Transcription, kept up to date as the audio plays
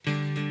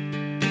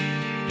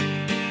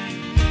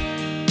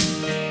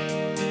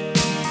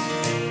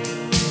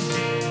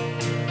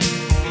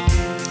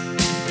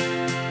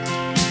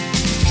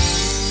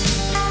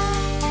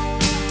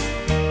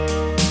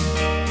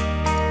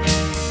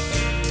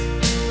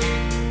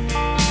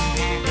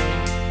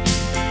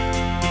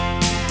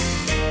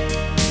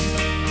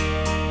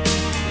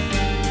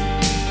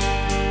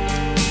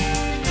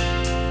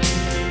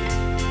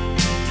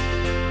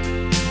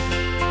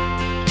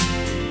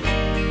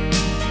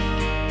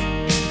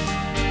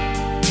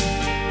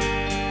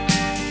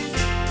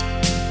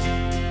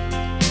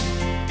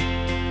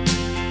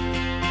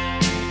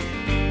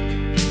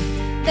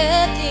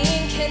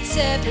can't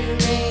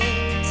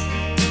separate.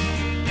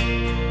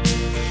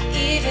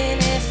 Even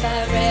if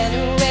I ran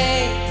away,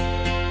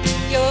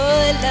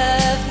 your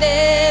love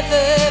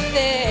never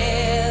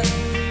fails.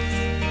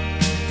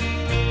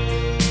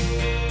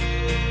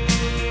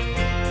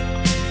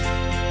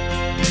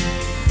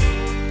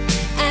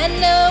 I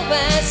know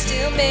I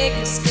still make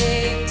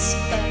mistakes,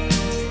 but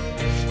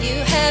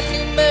you have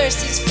new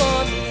mercies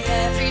for me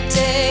every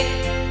day.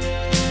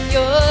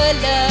 Your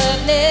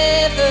love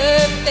never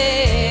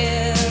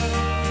fails.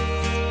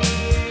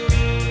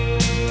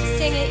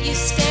 Sing it, you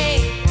stay.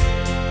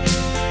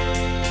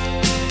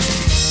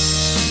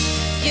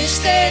 You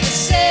stay the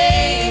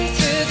same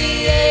through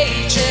the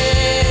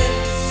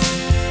ages.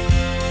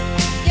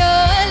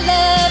 Your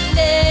love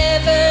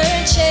never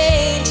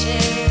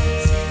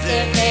changes.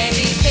 There may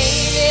be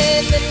pain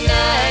in the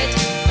night,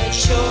 but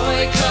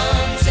joy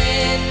comes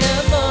in the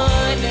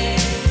morning.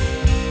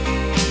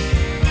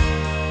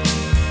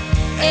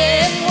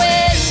 And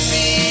when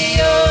the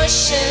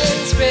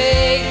oceans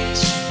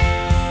rage,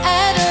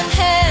 I don't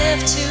have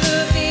to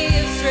be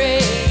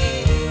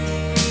afraid,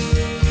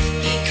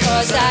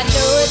 because I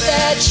know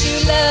that you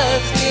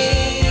love me.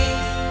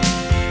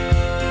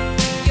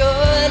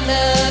 Your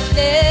love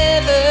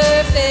never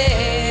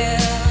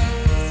fails.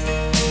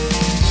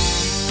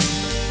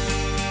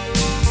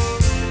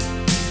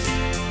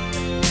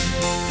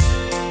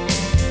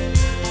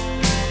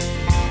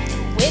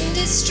 The wind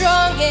is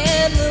strong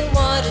and the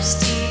water's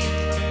deep,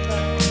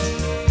 but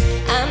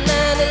I'm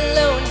not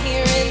alone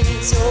here in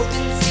these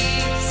open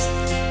seas.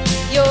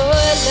 Your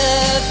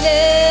love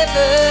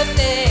never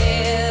fails.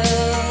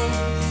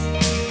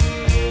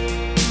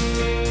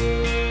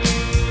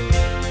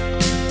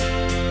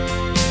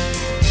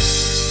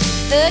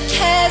 The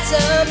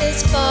chasm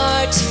is far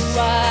too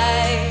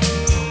wide.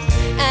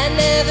 I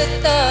never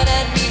thought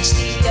I'd reach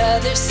the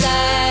other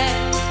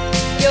side.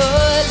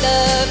 Your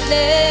love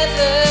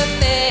never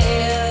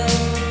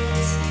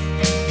fails.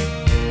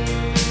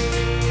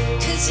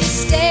 'Cause you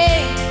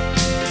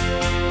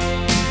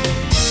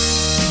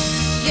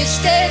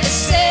stay the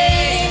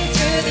same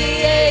through the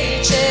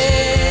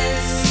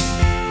ages.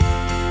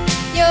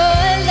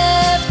 Your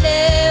love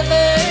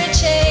never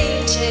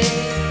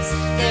changes.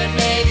 There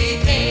may be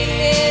pain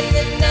in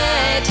the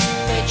night,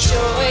 but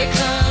joy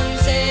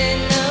comes in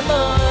the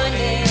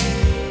morning.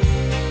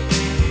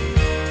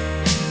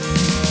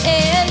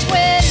 And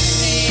when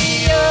the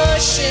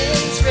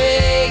oceans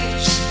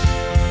rage,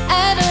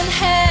 I don't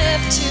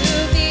have to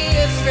be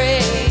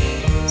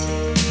afraid,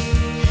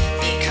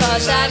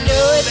 because I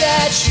know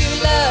that you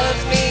love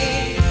me.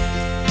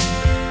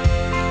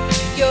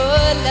 Your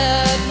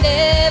love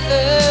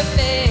never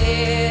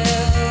fails.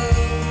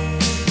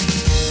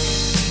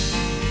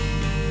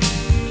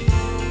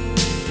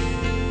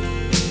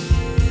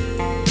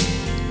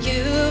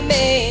 You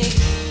make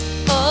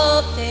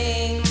all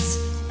things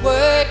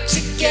work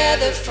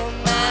together for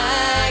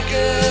my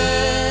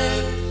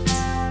good.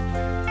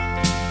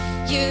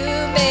 You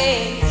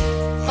make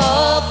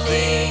all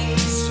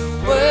things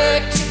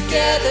work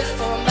together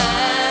for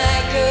my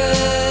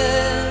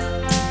good.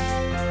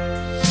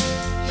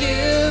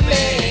 You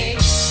make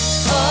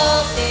all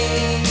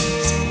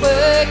things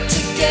work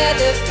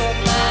together for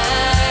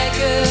my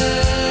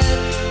good.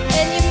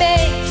 And you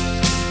make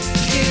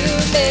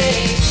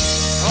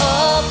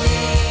all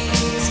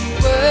things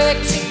work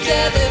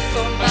together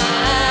for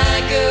my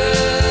good.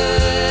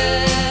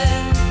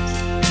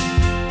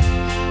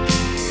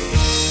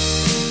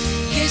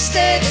 You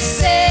stay the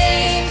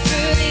same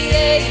through the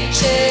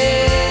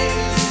ages.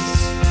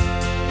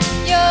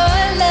 Your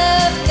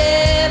love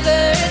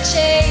never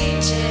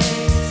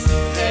changes.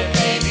 There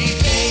may be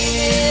pain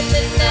in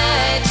the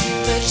night,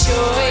 but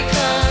joy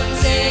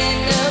comes in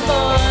the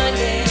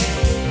morning.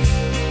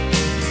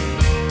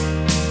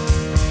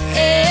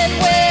 And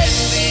when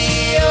the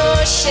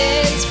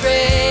oceans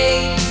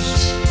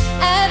rage,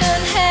 I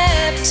don't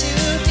have to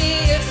be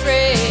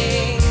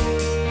afraid,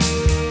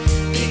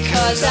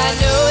 because I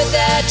know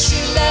that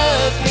you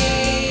love me.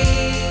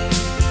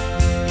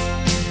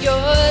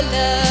 Your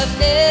love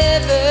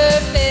never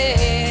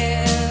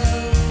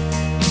fails.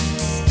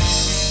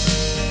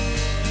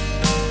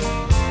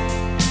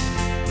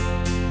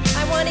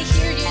 I want to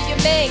hear you. You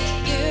make.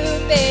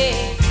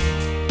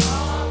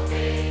 All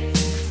things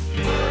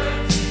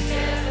work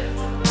together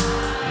for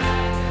my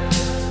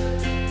good.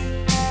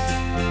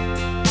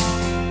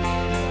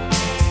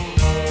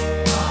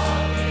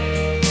 All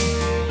things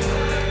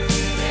work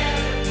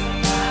together for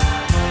my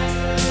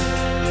good.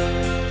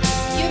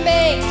 You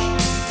make.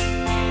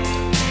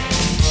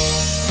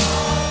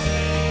 All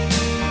things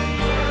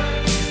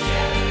work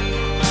together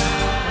for my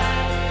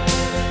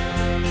good.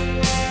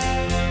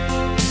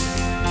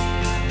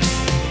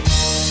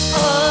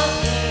 All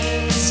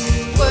things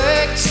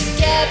work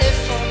together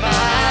for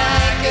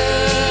my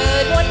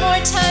good. One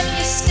more time,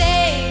 you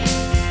stay.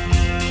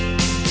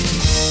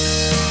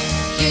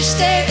 You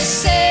stay the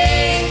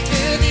same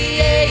through the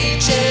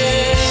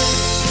ages.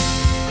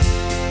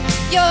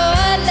 Your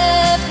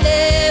love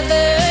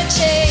never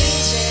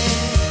changes.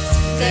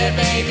 There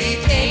may be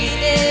pain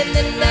in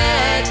the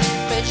night,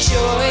 but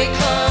joy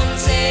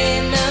comes in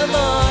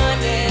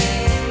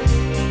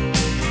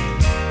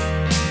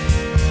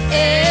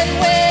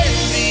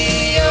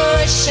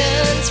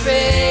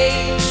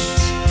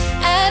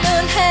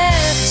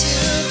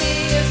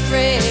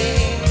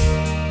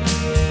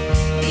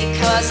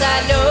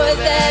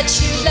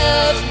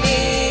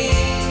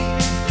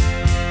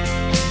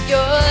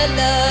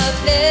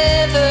love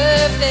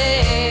never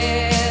fails.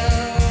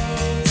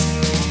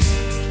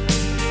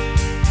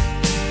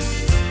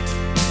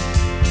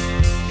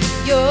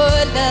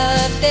 Your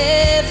love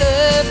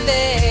never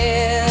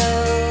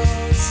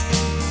fails.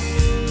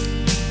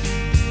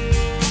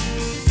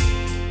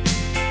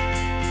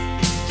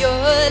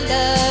 Your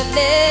love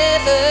never